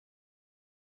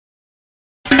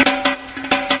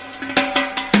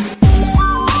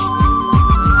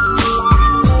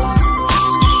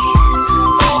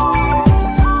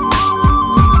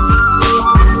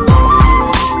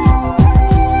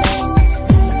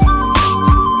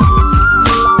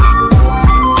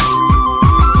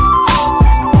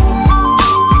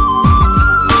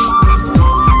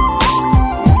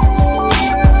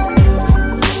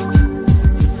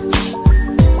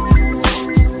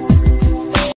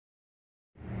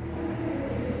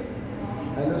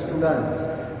students,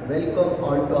 welcome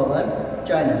all to our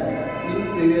channel.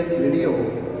 In previous video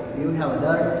you have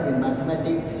learned in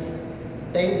mathematics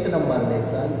 10th number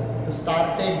lesson to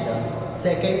started the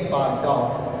second part of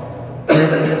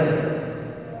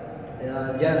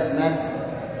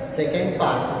maths second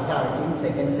part to start in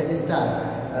second semester.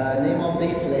 Name of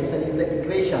this lesson is the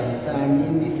equations, and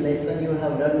in this lesson you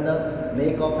have learned the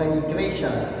make of an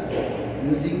equation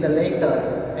using the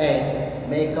letter A.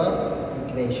 Make a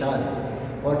equation.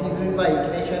 What is meant by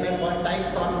equation and what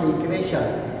types of the equation?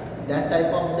 That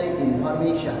type of the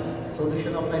information,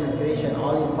 solution of an equation,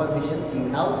 all informations you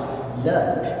have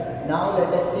learned. Now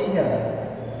let us see here.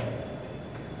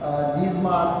 These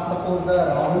marks, suppose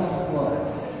Rahul scored.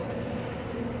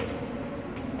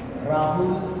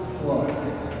 Rahul scored.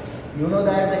 You know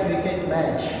that the cricket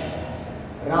match,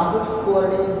 Rahul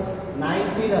scored is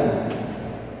 90 runs.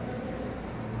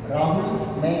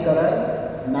 Rahul make a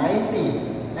run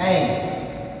 90 and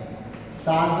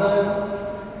Sagar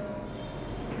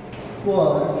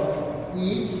score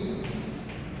is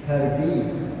 30.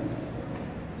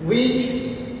 Which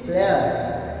player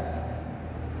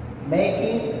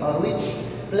making or which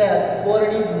player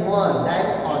scored is more than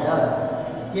other?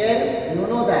 Here you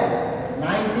know that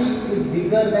 90 is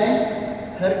bigger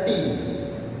than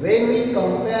 30. When we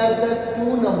compare the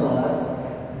two numbers,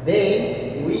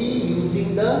 then we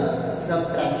using the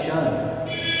subtraction.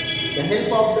 The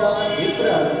help of the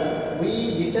difference, we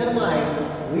determine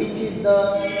which is the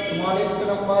smallest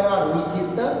number or which is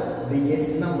the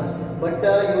biggest number. But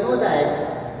you know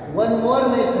that one more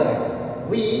method,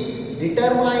 we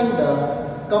determine the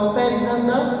comparison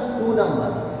the two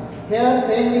numbers. Here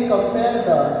when we compare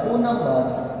the two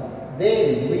numbers,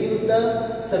 then we use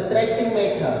the subtracting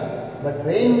method. But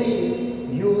when we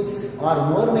use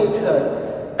our more method,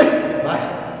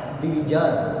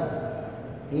 division.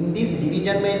 In this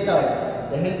division method,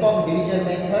 the help of division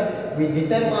method, we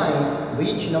determine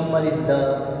which number is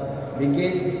the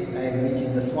biggest and which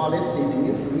is the smallest. It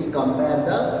means we compare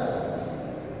the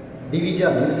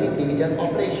division using division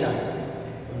operation.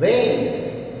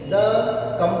 When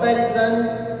the comparison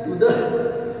to the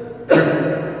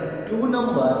two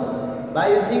numbers by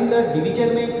using the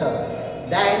division method,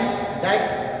 then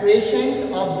that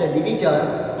quotient of the division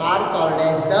are called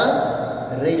as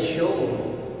the ratio.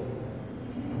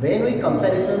 When we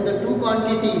comparison the two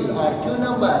quantities or two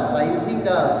numbers by using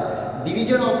the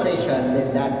division operation,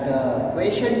 then that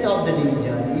quotient of the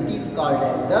division, it is called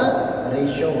as the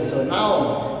ratio. So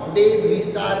now today we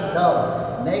start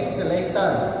the next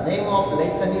lesson. Name of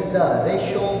lesson is the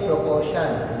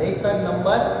ratio-proportion. Lesson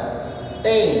number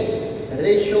 10,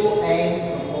 ratio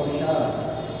and proportion.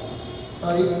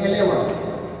 Sorry, 11.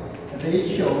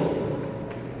 Ratio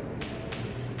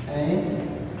and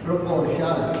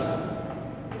proportion.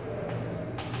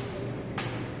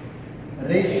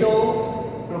 Ratio,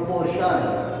 proportion.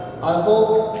 I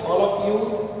hope all of you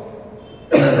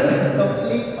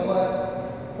complete our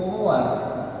homework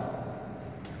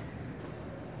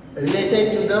related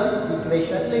to the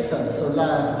equation lesson. So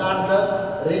let's start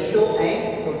the ratio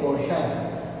and proportion.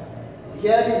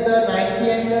 Here is the 90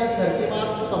 and 30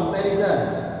 marks to comparison.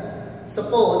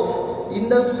 Suppose in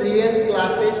the previous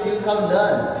classes you have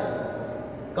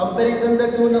learned comparison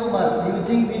the two numbers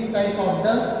using this type of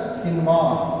the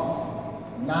symbols.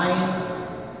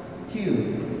 9,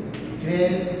 2, 12,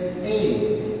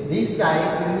 8. This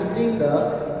type using the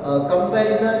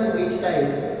comparison, which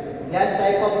type? That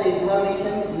type of the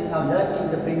information you have learned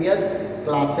in the previous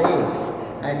classes.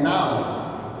 And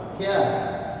now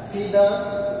here see the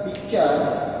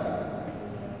picture.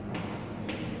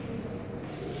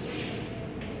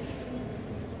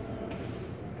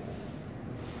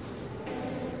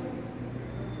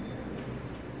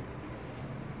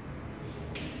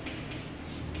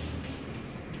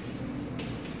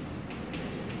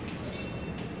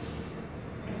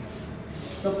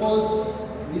 Suppose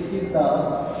this is the,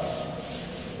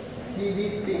 see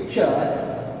this picture,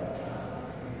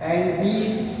 and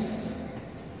this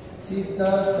is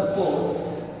the,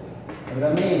 suppose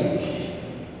Ramesh,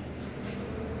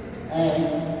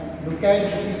 and look at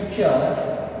the picture.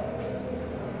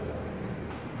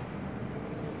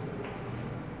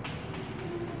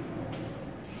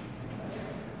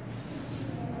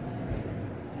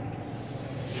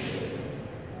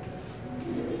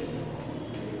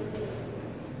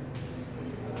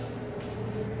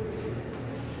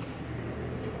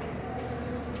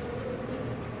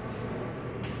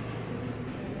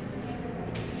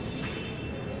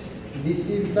 This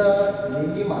is the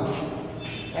Nilima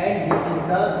and this is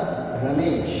the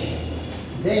Ramesh.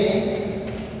 Then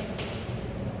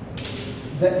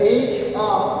the age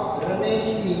of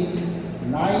Ramesh is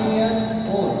 9 years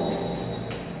old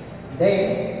Then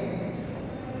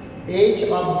age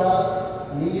of the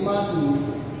Nilima is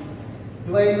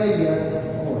 12 years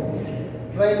old.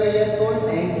 12 years old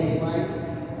and Nilima is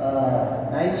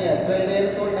 9 years. 12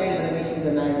 years old and Ramesh is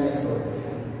 9 years old.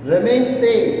 Ramesh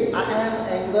says, I am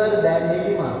younger than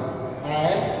Nilima. I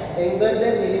am younger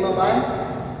than Nilima by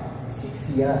 6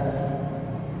 years.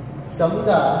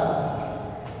 समजा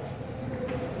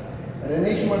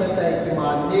रमेश म्हणत आहे की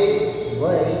माझे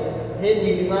वय हे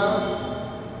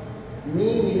मी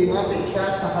नीलिमापेक्षा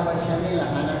 6 वर्षांनी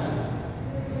लहान आहे.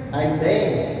 And then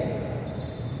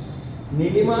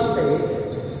Nilima says,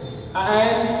 I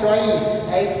am twice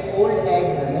as old as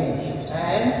Ramesh. I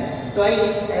am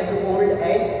twice as old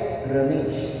as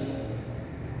Ramesh.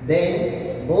 Then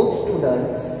both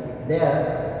students, their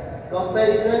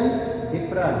comparison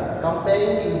different,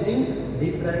 comparing using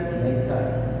different method.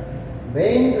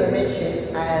 When Ramesh says,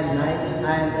 I am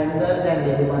younger than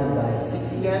Nilima by 6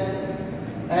 years.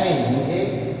 And म्हणजे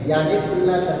याने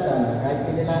तुलना करताना काय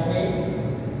केलेला आहे,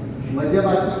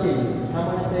 वजाबाकी केली. हा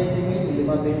म्हणत आहे की मी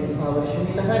नीलिमापेक्षा 6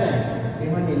 वर्षांनी लहान आहे.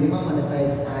 तेव्हा नीलिमा म्हणत आहे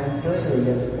I am 12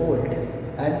 years old.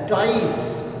 I am twice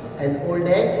as old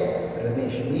as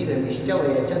Ramesh. मी रमेशच्या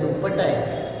वयाच्या दुप्पट आहे.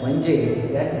 म्हणजे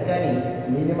या ठिकाणी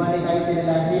नीलिमाने काय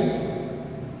केलेलं आहे,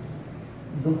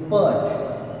 दुप्पट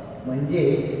म्हणजे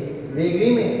वेगळी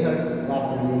मेथड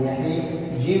वापरलेली आहे,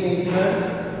 जी मेथड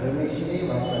रमेशने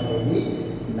वापरलेली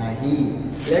नाही.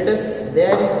 Let us,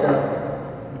 there is the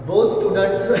both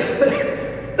students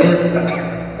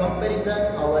comparison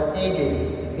our ages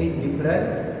in different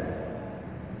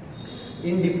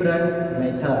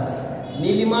methods.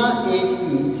 Nilima age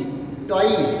is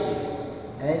twice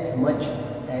as much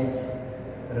as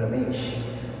Ramesh.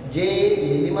 जे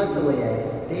नीलिमाचं वय आहे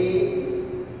ते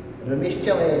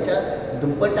रमेशच्या वयाच्या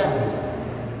दुप्पट आहे.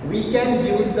 We can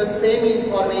use the same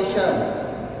information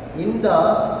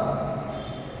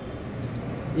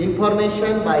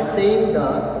by saying the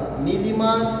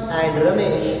Nilima's and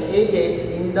Ramesh ages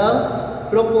in the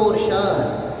proportion.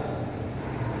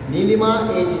 Nilima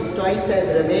age is twice as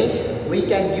Ramesh. We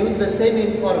can use the same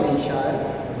information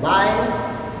by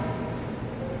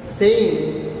saying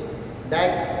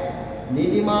that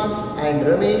Nilima's and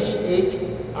Ramesh age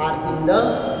are in the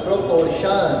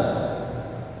proportion.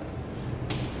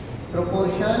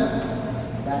 Proportion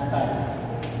that type.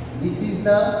 This is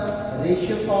the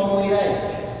ratio form we write.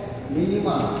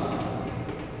 Nilima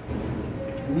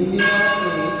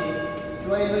age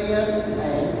 12 years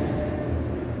and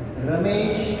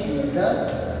Ramesh is the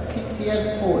 6 years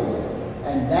old,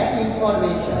 and that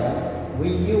information we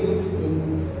use in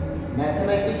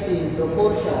mathematics in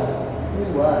proportion to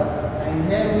 1, and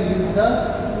here we use the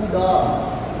 2 dots.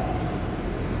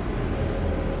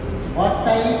 What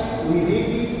type? We read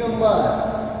this number.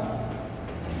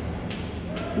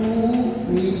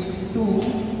 2 is to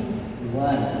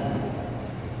 1.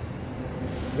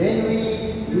 When we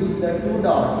use the 2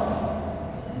 dots,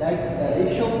 that the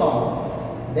ratio form,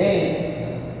 then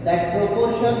that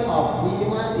proportion of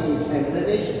Nilima age and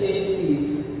Ramesh age is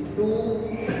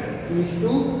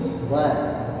 2:1.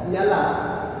 याला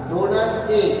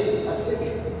 2:1 असे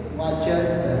वाचन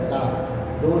करतात.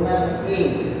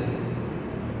 2:1.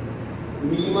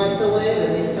 नीलिमाचं वय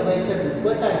रमेशच्या वयाच्या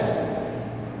दुप्पट आहे.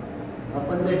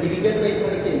 आपण जर डिव्हिजन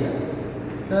मेथड केलं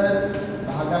तर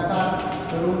भागाकार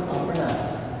करून आपणास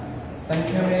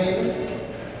संख्या मिळेल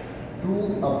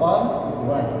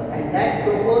 2/1, and that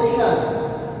proportion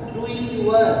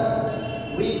 2:1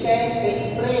 we can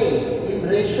express in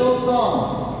ratio form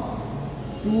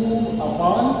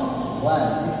 2/1.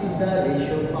 This is the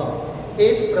ratio form.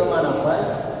 हेच प्रमाण आपण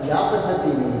या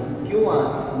पद्धतीने किंवा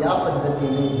या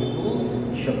पद्धतीने लिहू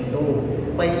शकतो.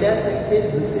 पहिल्या संख्येस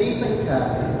दुसरी संख्या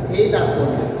हे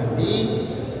दाखवण्यासाठी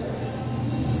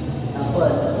आपण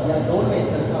या 2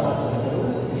 मेथडचा वापर करू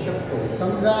शकतो.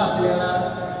 समजा आपल्याला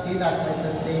हे दाखवायचं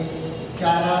असेल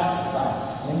 4:5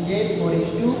 म्हणजे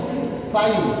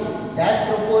 4:5. That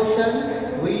proportion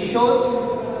we shows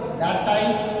that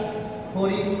type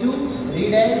 4:,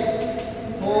 read as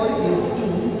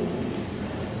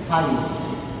 4:5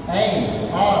 and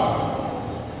or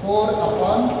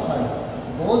 4/5.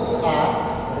 Both are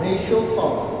ratio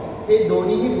form. हे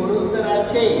दोन्हीही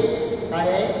गुणोत्तराचे काय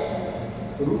आहे,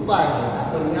 रूप आहे.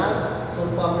 आपण या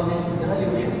स्वरूपामध्ये सुद्धा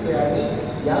लिहू शकतो आणि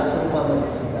या स्वरूपामध्ये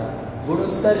सुद्धा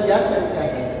गुणोत्तर ज्या संख्या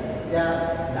आहेत त्या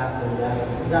दाखवल्या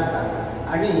जातात.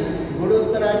 आणि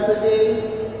गुणोत्तराचं जे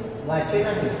वाचन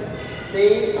आहे ते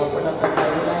आपण आता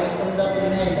पाहिलेलं आहे. समजा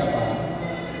पुन्हा एकदा पहा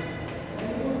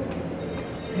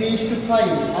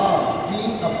 3:5 or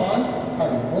 3/5.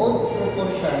 Both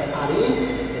proportion are in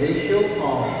ratio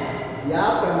form. या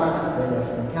प्रमाण असलेल्या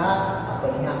संख्या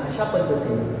आपण ह्या अशा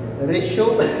पद्धतीने रेशो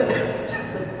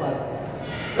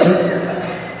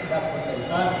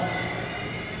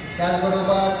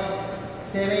त्याचबरोबर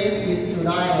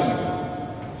 7:9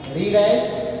 रीड ॲज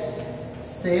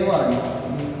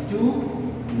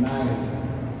 7:9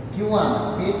 किंवा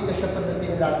हेच कशा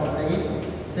पद्धतीने दाखवता येईल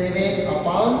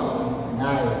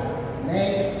 7/9.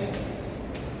 Next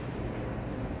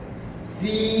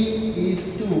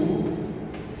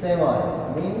 3:7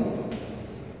 means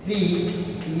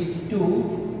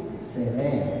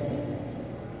 3:7.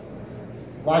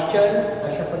 वाचन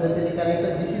अशा पद्धतीने करायचं.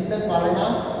 This is the colon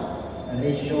of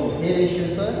ratio. हे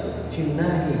रेशोचं चिन्ह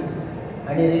आहे.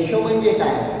 आणि रेशो म्हणजे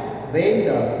काय? when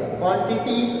the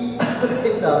quantities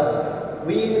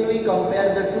when we compare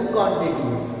the two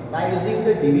quantities by using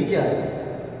the division,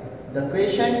 the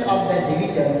quotient of the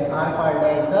divisions are called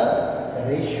as the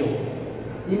ratio.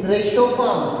 In ratio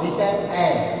form written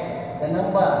as the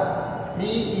number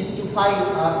 3:5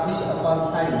 or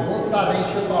 3/5, both are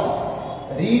ratio form.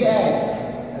 Read as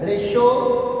ratio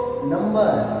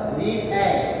number, read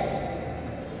as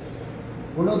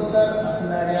गुणोत्तर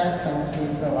असणाऱ्या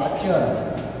संख्येचं वाचन.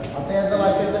 आता याचं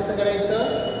वाचन कसं करायचं?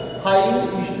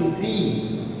 5:3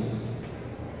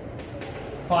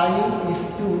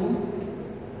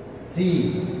 5:3.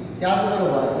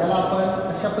 त्याचबरोबर याला आपण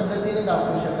अशा पद्धतीने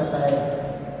दाखवू शकत आहे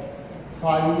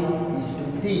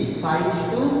 5:3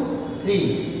 5:3.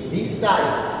 This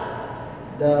type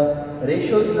the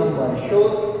ratios number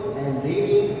shows and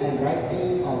reading and writing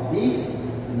of this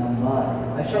number.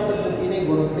 अशा पद्धतीने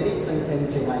गुणोत्तरित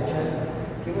संख्यांचे वाचन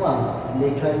किंवा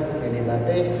लेखन केले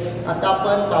जाते. आता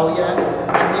आपण पाहूया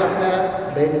काही आपल्या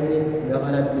दैनंदिन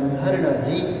व्यवहारातील उदाहरणं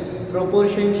जी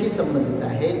प्रोपोर्शनशी संबंधित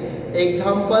आहेत.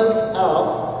 Examples of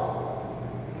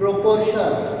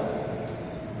proportion.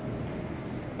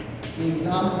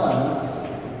 Examples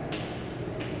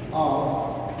of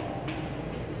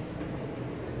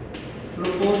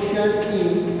proportion in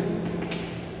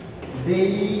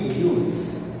daily use.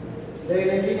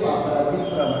 दैनंदिन वापरातील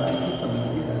प्रमाणाशी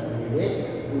संबंधित असलेले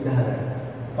उदाहरण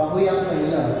पाहूया.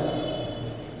 पहिलं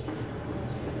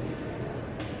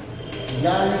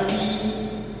Janaki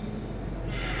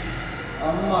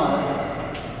Amma's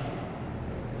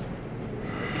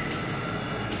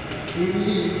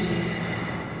idlis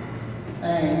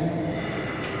and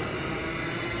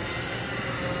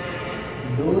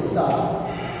dosa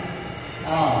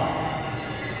are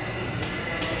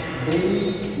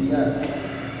delicious.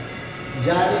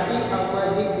 Janaki अम्मा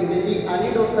जी इडली आणि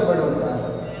डोसा बनवतात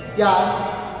त्या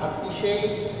अतिशय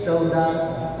चवदार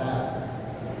असतात.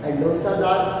 and dosas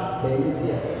are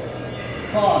delicious.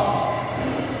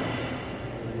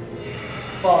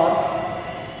 For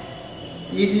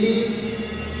idlis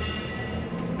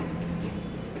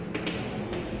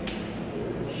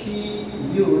she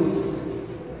used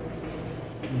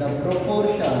the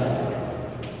proportion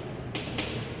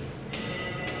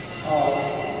of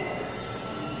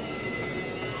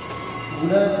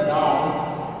urad dal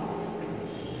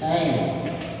and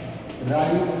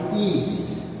rice is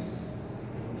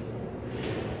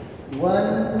 1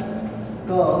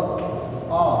 cup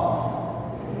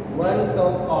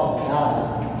of dal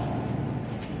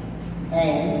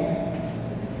and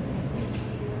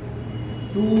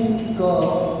 2 cup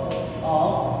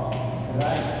of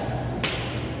rice.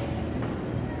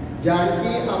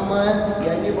 Janaki अम्मा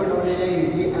यांनी बनवलेल्या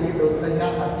इडली आणि डोसा ह्या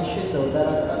अतिशय चवदार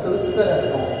असतात, रुचकर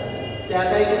असतात. त्या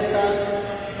काय करतात?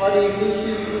 For idli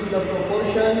she use the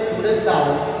proportion उडद डाळ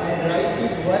and rice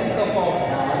is 1 cup of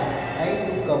डाळ अँड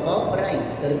 2 cup of राईस.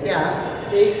 तर त्या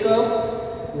 1 कप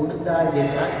उडद डाळ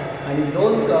घेतात आणि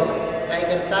 2 कप काय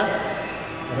करतात?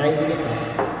 राईस घेतात.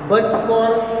 But for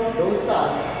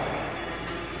dosas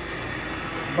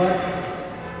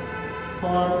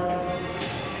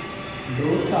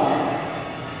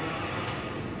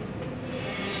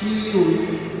she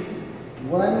used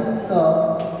 1 cup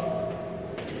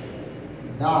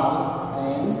dal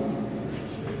and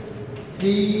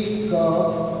 3 cup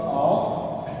of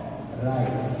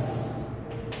rice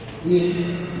in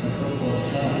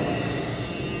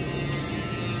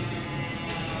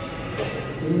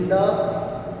the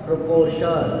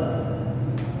proportion.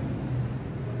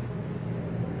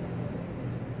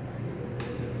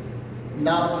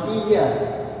 Now see here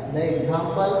the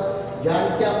example.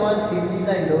 Janki Amma's idlis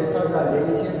and dosas are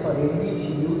delicious. For idlis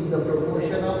she used the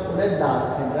proportion of urad dal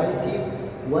and rice is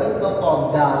 1 cup of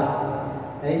dal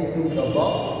and 2 cup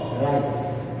of rice.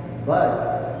 But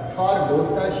for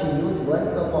dosa she used 1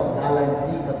 cup of dal and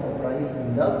 3 cup of rice in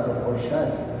the proportion.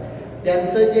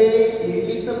 त्यांचं जे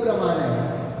इडलीचं प्रमाण आहे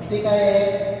ते काय आहे?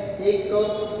 1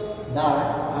 cup डाळ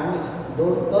आणि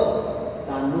 2 cup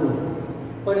तांदूळ.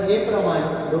 पण हे प्रमाण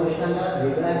डोशाला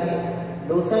वेगळं आहे.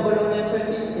 डोसा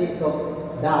बनवण्यासाठी 1 कप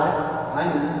डाळ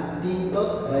आणि 3 कप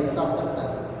राईस वापरतात.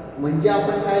 म्हणजे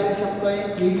आपण काय लिहू शकतोय,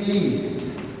 idlis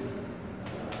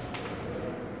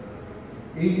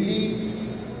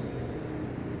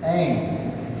and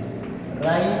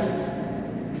rice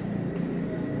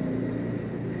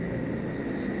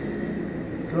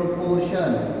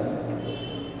proportion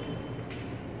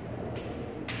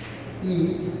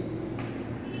is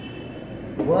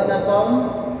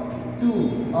 1/2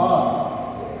 or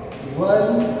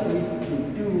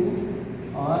 1:2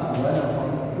 or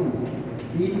 1/2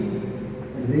 in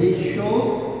ratio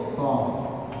form.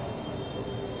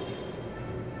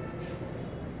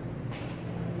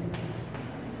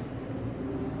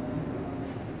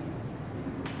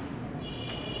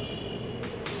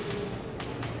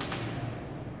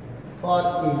 For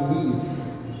idlis,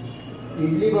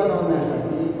 idli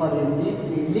बनवण्यासाठी for idlis,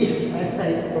 idlis and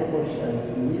rice proportions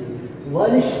is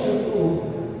 1:2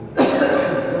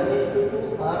 1:2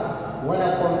 or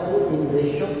 1/2 in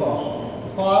ratio form.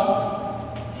 For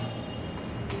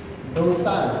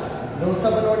dosa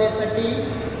बनवण्यासाठी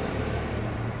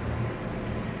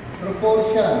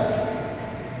proportion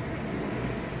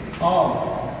of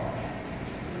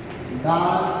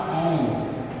dal and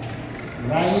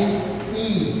rice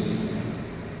is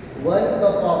 1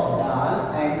 cup of dal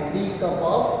and 3 cup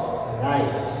of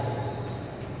rice.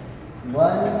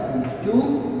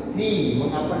 1:3. मग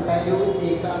आपण काय लिहू,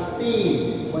 1:3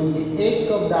 म्हणजे 1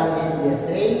 cup डाळ घेतली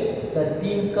असेल तर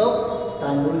 3 कप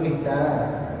तांदूळ घेतात.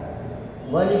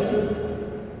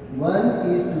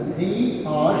 1:3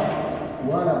 or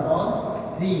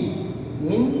 1/3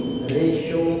 in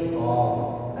ratio form.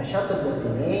 अशा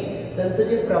पद्धतीने त्यांचं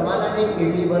जे प्रमाण आहे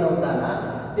इडली बनवताना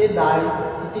ते डाळ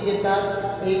किती घेतात,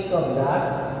 1 कप डाळ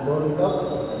 2 कप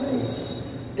राईस.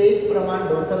 तेच प्रमाण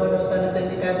डोसा बनवताना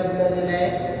त्यांनी काय बदललेलं आहे,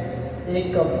 1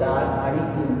 कप डाळ आणि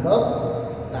 3 कप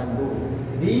तांदूळ.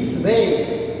 This way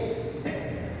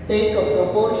take a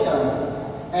proportion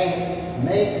and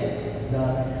make the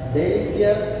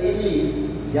delicious idlis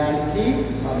Janaki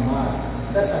Amma's.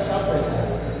 तर अशा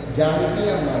प्रकारे जानकी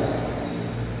अम्मास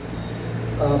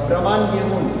प्रमाण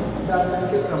घेऊन,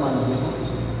 पदार्थांचे प्रमाण घेऊन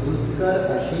रुचकर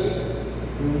अशी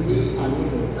इडली आणि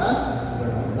डोसा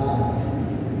बनवतात.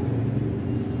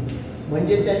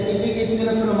 म्हणजे त्यांनी जे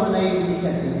घेतलेलं प्रमाण आहे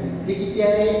इडलीसाठी ते किती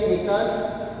आहे,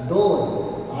 1:2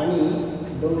 आणि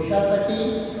डोशासाठी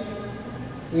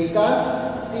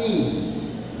 1:3.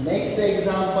 Next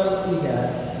example see here.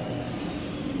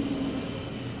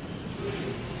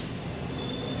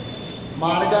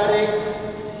 Margaret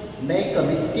make a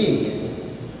biscuit.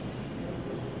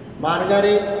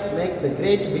 Margaret makes the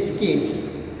great biscuits.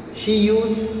 She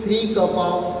used 3 cup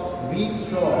of wheat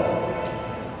flour,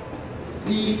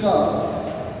 3 cups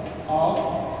of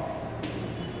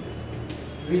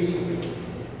wheat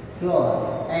flour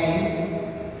and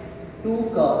 2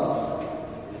 cups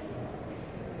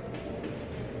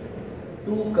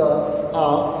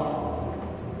of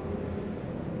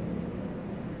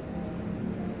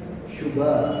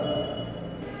sugar.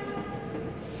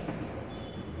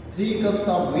 3 cups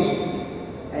of wheat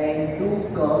and 2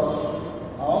 cups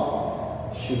of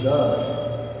sugar.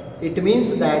 It means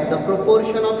that the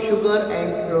proportion of sugar and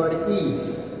flour is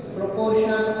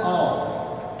proportion of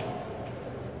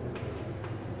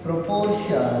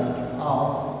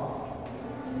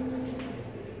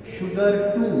sugar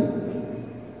to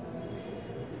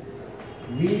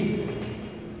wheat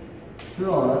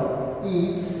flour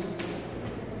is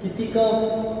किती cup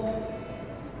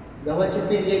गव्हाचे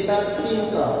पीठ घेतात, 3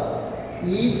 cup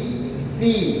is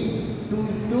 3. 2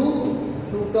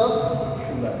 cups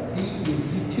sugar,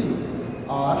 3:2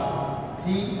 or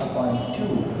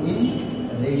 3/2 in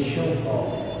ratio form.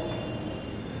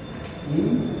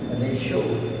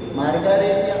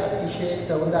 Margaret या अतिशय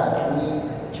चवदार आणि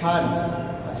छान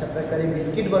अशा प्रकारे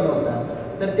बिस्किट बनवतात.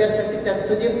 तर त्यासाठी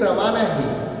त्यांचं जे प्रमाण आहे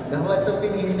गव्हाचं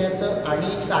पीठ घेण्याचं आणि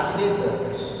साखरेचं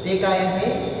ते काय आहे,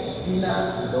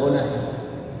 3:2 आहे.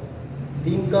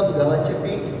 3 कप गव्हाचे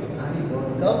पीठ आणि 2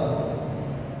 कप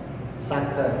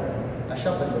साखर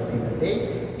अशा पद्धतीने ते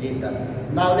घेतात.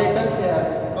 Now let us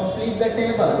complete the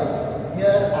table.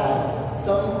 Here are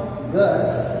some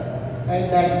girls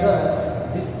and that girls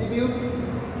distribute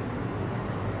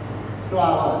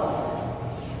flowers.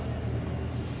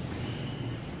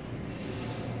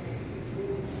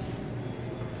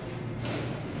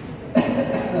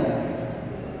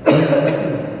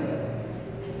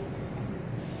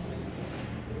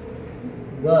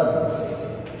 Girls,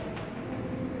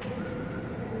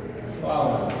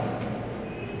 flowers.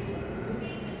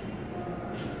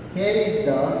 Here is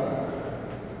the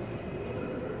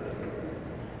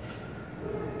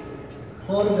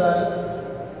 4 girls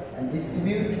and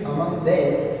distribute among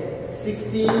them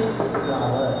 16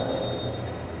 flowers.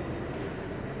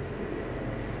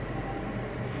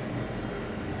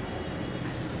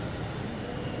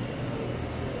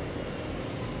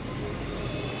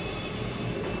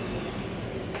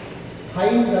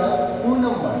 Find the two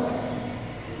numbers.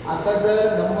 आता जर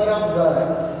number of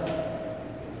girls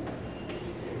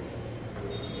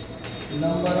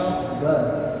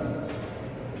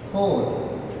 4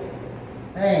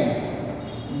 and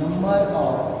number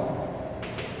of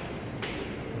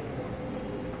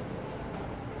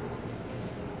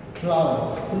flowers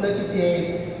फुलं किती आहेत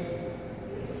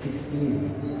 16.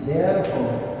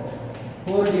 Therefore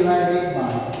 4 divided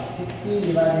by 16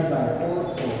 divided by 4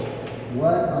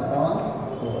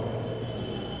 1/4.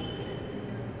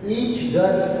 Each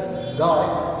girls got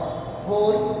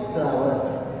 4 flowers.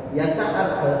 याचा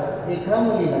अर्थ एका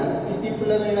मुलीला किती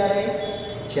फुलं मिळणार आहे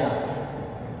 4.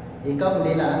 एका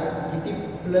मुलीला किती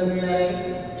फुलं मिळणार आहे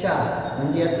 4.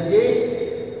 म्हणजे याचं जे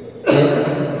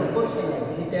प्रोपोर्शन आहे ते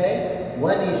किती आहे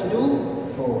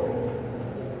 1:4.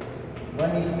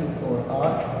 1:4 or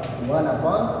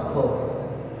 1/4.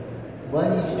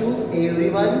 1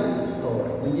 everyone 4.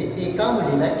 म्हणजे एका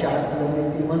मुलीला 4 फुलं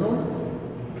मिळतील म्हणून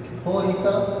 4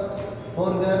 इथं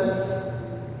 4 girls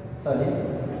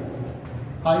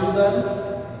 5 girls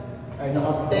and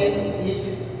obtain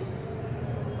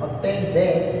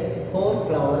them 4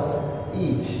 flowers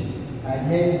each, and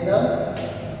here is the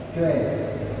 12.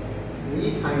 We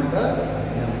find the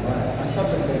number. अशा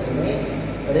पद्धतीने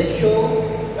रेशो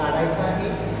काढायचा आहे.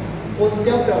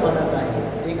 कोणत्या प्रमाणात आहे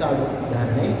ते काढून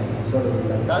उदाहरणे सोडवली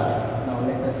जातात. Now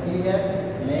let us see here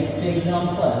next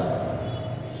example.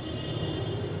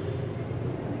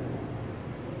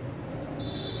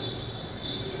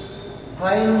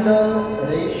 Find the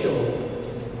ratio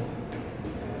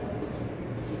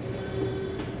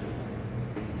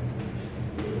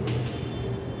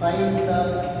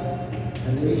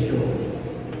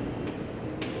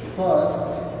first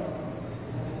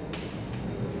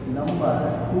number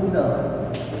to the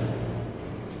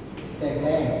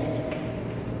second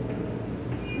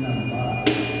number.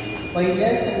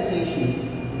 पहिल्या संख्येशी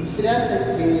दुसऱ्या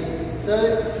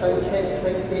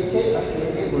संख्येचे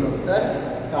असलेले गुणोत्तर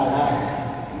काढा.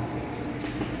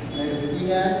 Let us see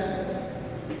here.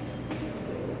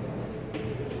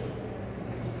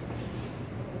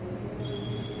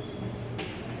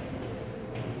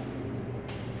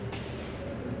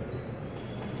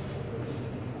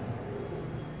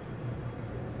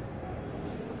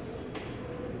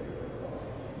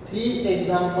 Three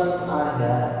examples are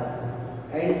there,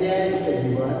 and there is the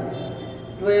given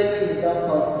 12 is the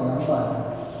first number.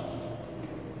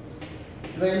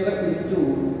 12 is to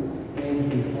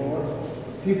 24,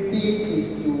 15 is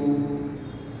to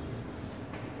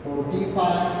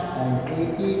 45, and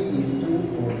 18 is to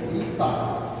 45.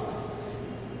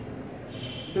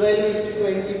 12 is to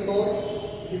 24,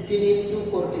 15 is to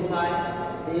 45,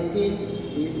 18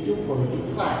 is to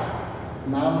 45.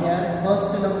 Now here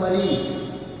first number is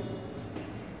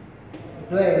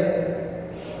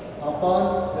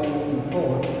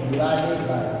 12/24 divided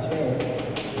by 12.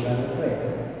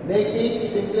 Make it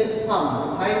simplest form.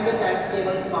 Find the times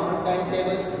tables, common time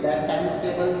tables. That times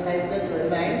tables has the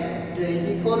 12 and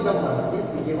 24 numbers.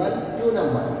 Means given 2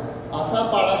 numbers. असा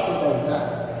पाडा शोधायचा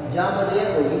ज्यामध्ये या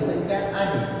दोन्ही संख्या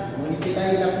आहेत. म्हणजे किती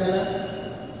येईल आपल्याला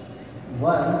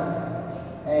 1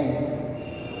 and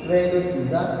 12 to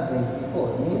the 24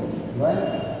 means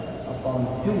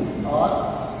 1/2 or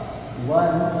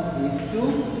 1:2.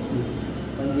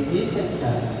 म्हणजे ही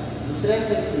संख्या दुसऱ्या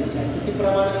संख्येच्या किती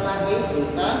प्रमाणात आहे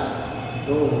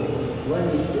 1:2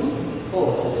 1:4.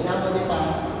 यामध्ये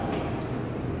पहा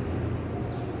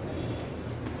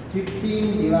 15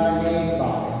 divided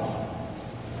by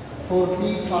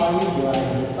 45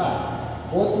 divided by.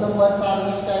 Both numbers are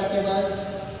which type tables?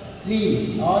 3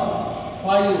 or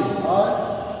 5 or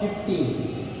 15.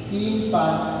 3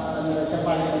 5 अंतराच्या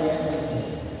पाड्यामध्ये असेल.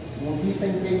 मोठी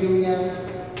संख्या घेऊया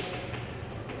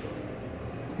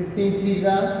 15 3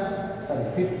 जा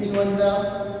 15 1 जा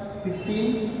 15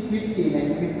 15 and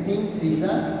 15 3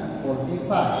 जा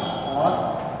 45 or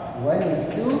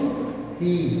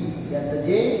 1:3. याचं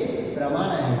जे प्रमाण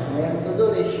आहे किंवा याचा जो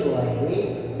रेशो आहे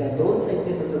त्या दोन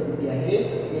संख्येचा जो किती आहे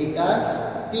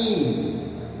 1:3.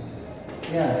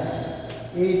 या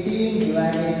 18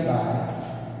 divided by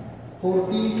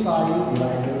 45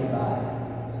 divided by.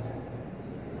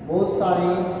 Both are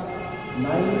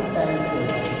 9 times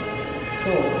tables.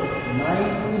 So 9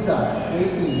 2s are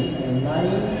 18 and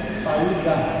 9 5s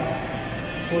are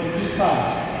 45.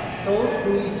 So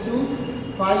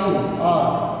 2:5 or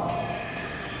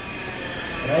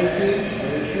writing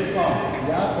ratio form.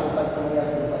 या स्वरूपात किंवा या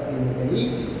स्वरूपात लिहिले तरी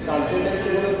चालते. तर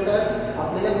गुणोत्तर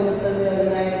आपल्याला गुणोत्तर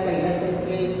मिळालेलं आहे. पहिल्या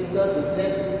संख्येचं दुसऱ्या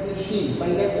संख्येशी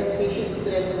पहिल्या संख्येशी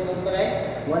दुसऱ्याचं गुणोत्तर आहे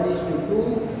 1:2.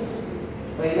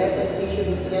 पहिल्या संख्येशी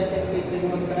दुसऱ्या संख्येचे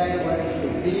गुणोत्तर आहे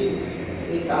 1:3.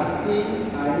 एक असतील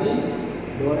आणि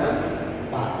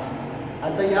 2:5.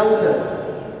 आता या उलट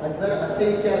जर असे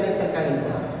विचारले तर काय होईल?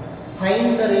 Find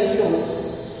the ratios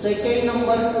second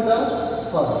number two the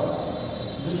first.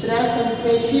 दुसऱ्या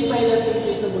संख्येशी पहिल्या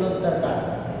संख्येचं गुणोत्तर काढ.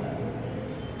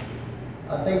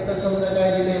 आता इथं समजा काय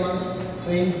दिले मग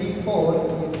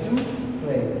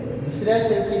 24:12. दुसऱ्या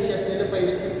संख्येशी असलेलं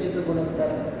पहिल्या संख्येचं गुणोत्तर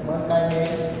मग काय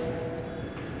मिळेल?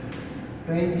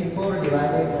 24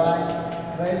 divided by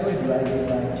 12 divided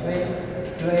by 12.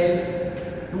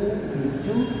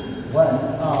 2:1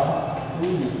 or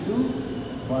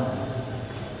 2:1.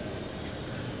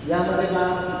 यामध्ये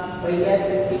पहिल्या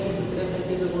संख्येशी दुसऱ्या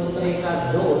संख्येचं गुणोत्तर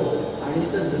 1:2 आणि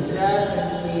तर दुसऱ्या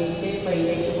संख्येचे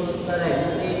पहिल्याशी गुणोत्तर आहे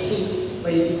दुसऱ्याशी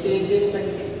पहिलीचे जे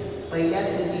संख्ये पहिल्या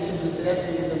संख्येशी दुसऱ्या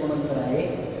संख्येचं गुणोत्तर आहे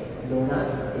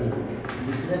 2:1.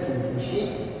 दुसऱ्या संख्येशी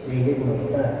वेगळे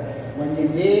गुणोत्तर. म्हणजे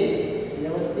जे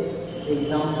व्यवस्थित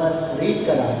एक्झाम्पल रीड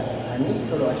करा आणि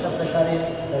सोडवा. अशा प्रकारे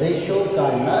रेशो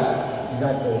काढला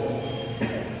जातो.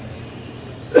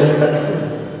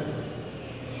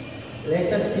 Let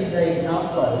us see the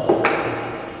example.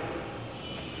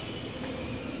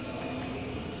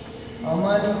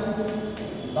 Aman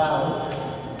bought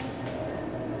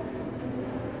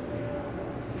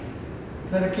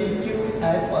 32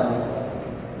 apples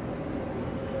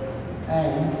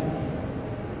and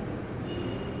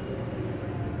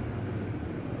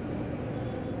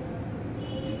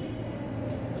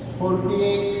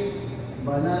 48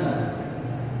 bananas.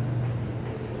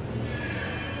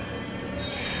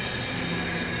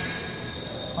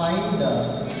 Find the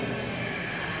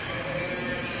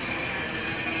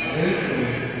ratio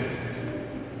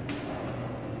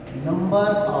number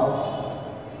of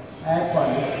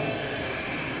apples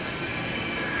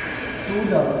to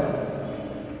the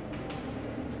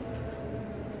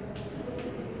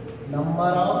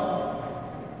number of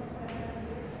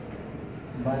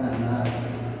bananas.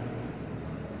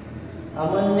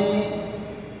 अमनने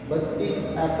 32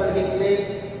 Apple घेतले,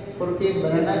 48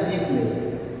 बनानास घेतले.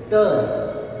 तर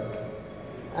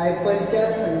ॲपलच्या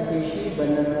संख्येशी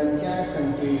बनानाच्या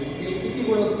संख्येचे किती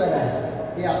गुणोत्तर आहे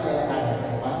ते आपल्याला काढायचं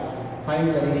आहे. पहा,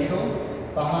 फाइंड द रेशो.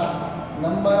 पहा,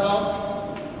 number of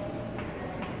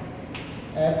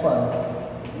apples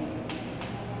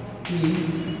is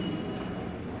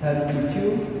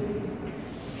 32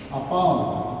 upon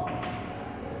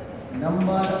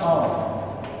number of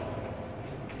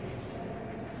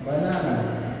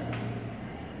bananas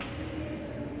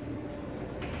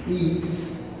is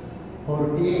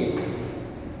 48.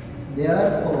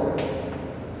 Therefore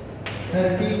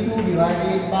 32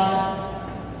 divided by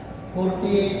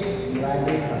 48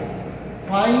 divided by.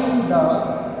 Find the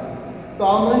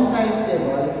common times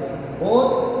tables,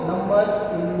 both numbers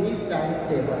in these times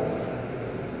tables.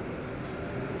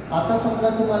 आता समजा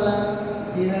तुम्हाला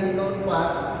 3 आणि 2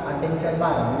 5 8 आणि 4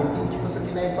 12 म्हणजे 3 ची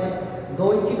कसोटी नाही पण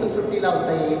 2 ची कसोटी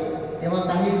लावता येईल. तेव्हा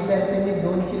काही विद्यार्थ्यांनी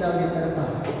 2 ची लावली तर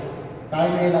पहा काय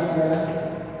मिळेल आपल्याला?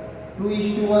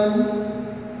 2:1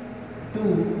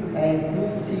 2 and 2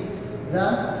 6 the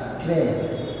 12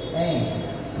 and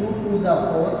 2 2 the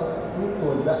 4 2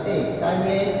 4 the 8. काय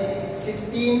मिळेल?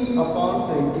 16 upon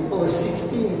 24.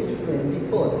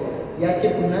 16:24. याचे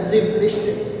पुन्हा सिम्पलिस्ट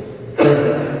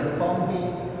फॉर्म ही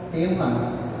तेव्हा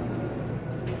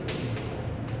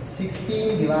 16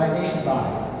 divided by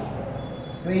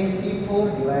 24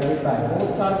 divided by,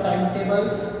 both are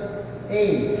timetables.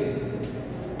 8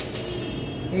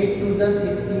 8 2 the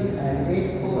 16 and 8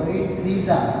 3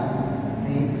 the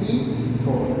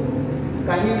 24.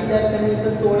 काही विद्यार्थ्यांनी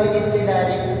तर 16 घेतले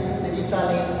डायरेक्ट तरी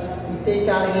चालेल. इथे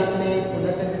 4 घेतले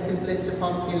पुन्हा त्यांचे सिम्पलेस्ट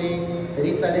फॉर्म केले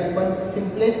तरी चालेल. पण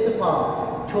सिम्पलेस्ट फॉर्म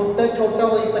छोटा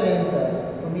होईपर्यंत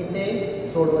तुम्ही ते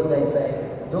सोडवत जायचं आहे.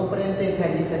 जोपर्यंत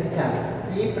एखादी संख्या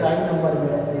ही प्राईम नंबर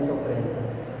मिळत नाही तोपर्यंत.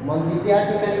 मग इथे या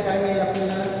ठिकाणी काय मिळेल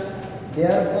आपल्याला?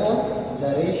 Therefore the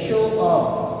ratio of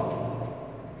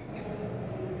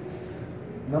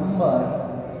number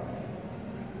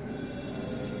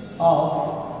of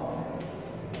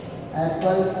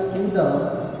apples to the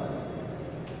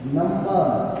number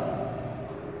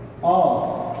of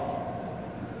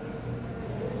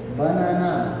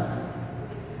banana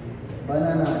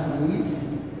is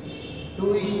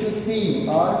 2:3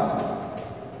 or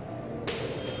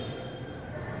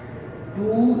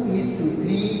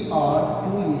 2:3 or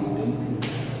 2:3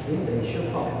 in ratio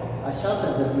form. अशा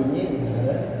पद्धतीने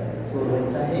उदाहरण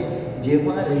सोडवायचं आहे.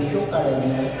 जेव्हा रेशो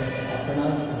काढण्यास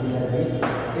आपणास दिला जाईल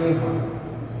तेव्हा.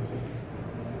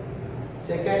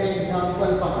 सेकंड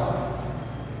एक्झाम्पल पहा.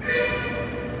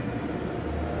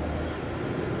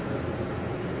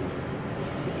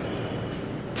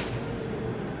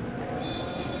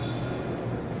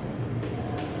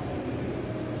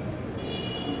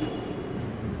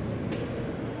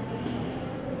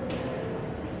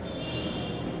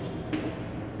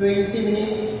 20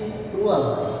 minutes, 2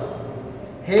 hours.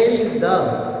 Here is the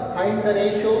find the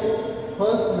ratio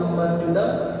first number to the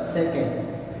second.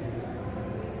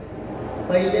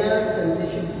 पहिल्या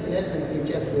संख्येशी दुसऱ्या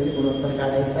संख्येचे असलेले गुणोत्तर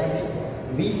काढायचे आहे.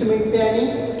 20 मिनिटे आणि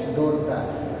 2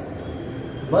 तास.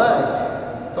 But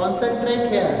concentrate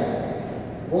here.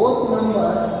 Both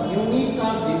numbers units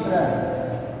are different.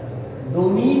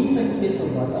 दोन्ही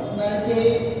संख्येसोबत असणारे जे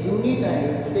युनिट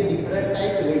आहेत ते डिफरंट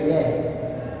आहेत, वेगळे आहेत.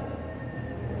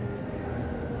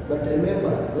 But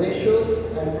remember, ratios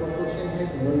and proportion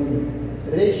has no unit.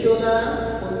 रेशोला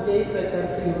कोणत्याही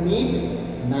प्रकारचे युनिट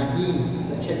नाही.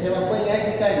 लक्षात ठेवा. पण या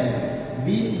ठिकाणी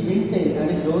 20 मिनिटे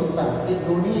आणि 2 तास हे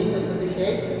दोन्ही एकक कसे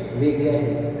आहेत, वेगळे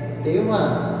आहेत. तेव्हा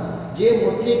जे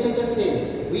मोठे एकक असेल,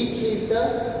 which is the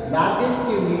largest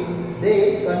unit, they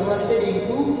converted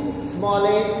into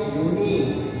smallest unit.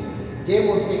 जे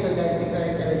मोठे एकक आहे ते काय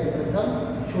करायचं, प्रथम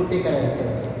छोटे करायचं.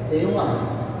 तेव्हा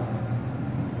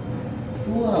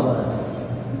 2 hours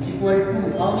is equal to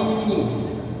how many minutes?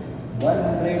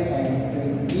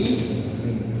 120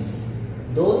 minutes.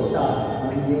 2 तास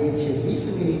म्हणजे 120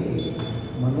 मिनिटे.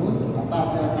 म्हणून आता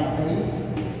आपल्याला काढता येईल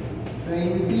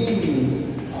 20 minutes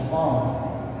upon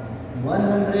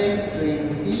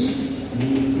 120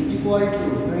 minutes is equal to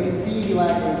 20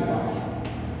 divided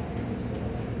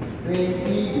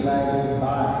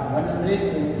by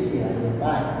 120 divided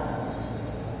by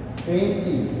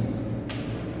 20.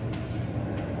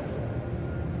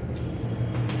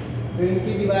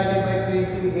 20 divided by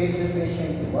 20 we get the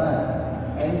quotient 1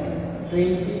 and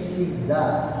 26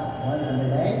 are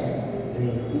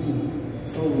 120.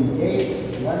 So we get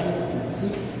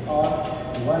 1:6 or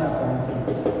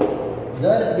 1/6.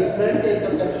 जर डिफरंट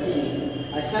एकक असतील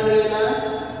अशा वेळेला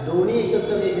दोन्ही एकक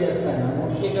वेगळे असताना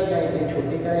मोठे एकक आहे ते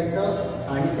छोटे करायचं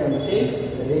आणि त्यांचे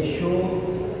रेशो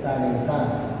काढायचा.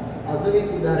 अजून एक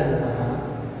उदाहरण पहा.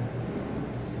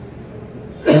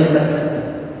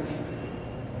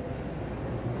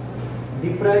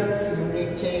 डिफरन्स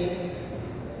युनिटचे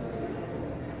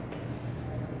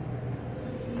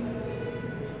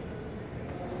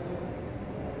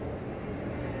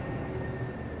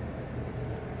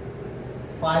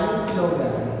 5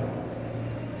 kilogram.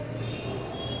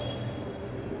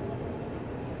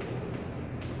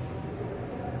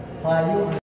 5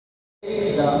 is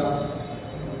the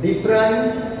different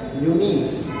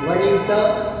units. One is the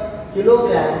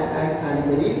kilogram and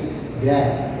another is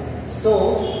gram. So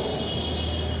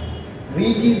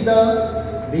which is the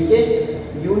biggest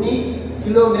unit?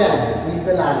 Kilogram is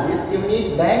the largest unit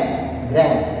than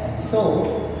gram. So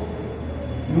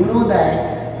you know that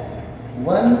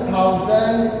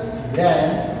 1000 gram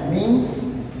means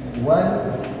 1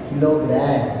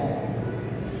 kilogram.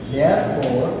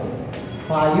 Therefore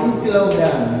 5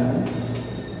 kilogram means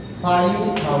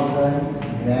 5000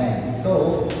 grams. So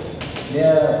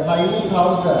there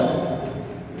 500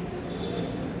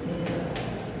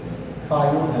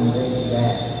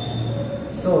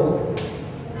 grams. So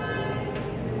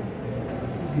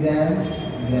gram.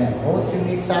 Both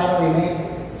units are remain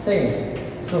same.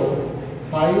 So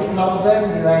 5000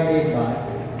 divided by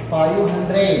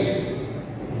 500.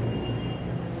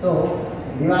 So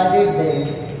divided by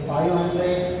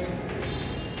 500.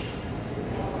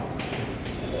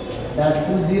 That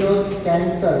 2 zeros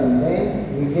cancel. Then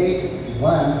we get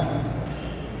 1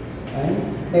 and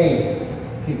 10.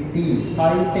 50.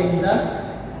 5 10 the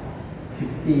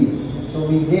 50. So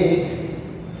we get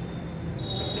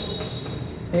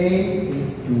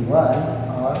 10:1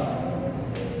 or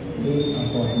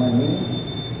 10/1 means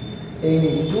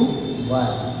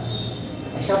 10:1.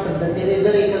 अशा पद्धतीने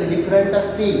जर एकक different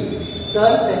असतील तर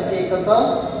त्यांचे एकक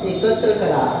एकत्र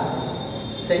करा.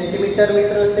 सेंटीमीटर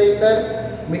मीटर असेल तर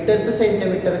मीटरचं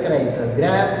सेंटीमीटर करायचं.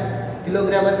 ग्रॅम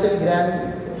किलोग्रॅम असेल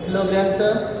किलोग्रॅमचं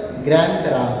ग्रॅम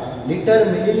करा. लिटर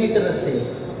मिलीलीटर असेल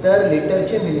तर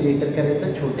लिटरचे मिलीलीटर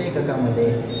करायचं. छोटे एककामध्ये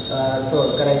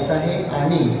करायचं आहे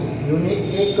आणि युनिट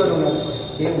एक करूनच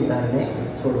हे उदाहरणे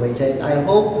सोडवायचे आहेत. I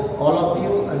hope all of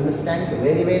you understand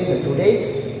very well the today's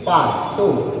part. So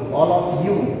all of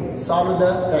you solve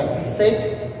the practice set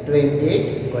 28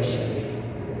 questions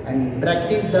and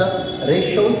practice the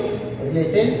ratios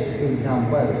related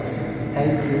examples.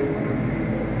 Thank you.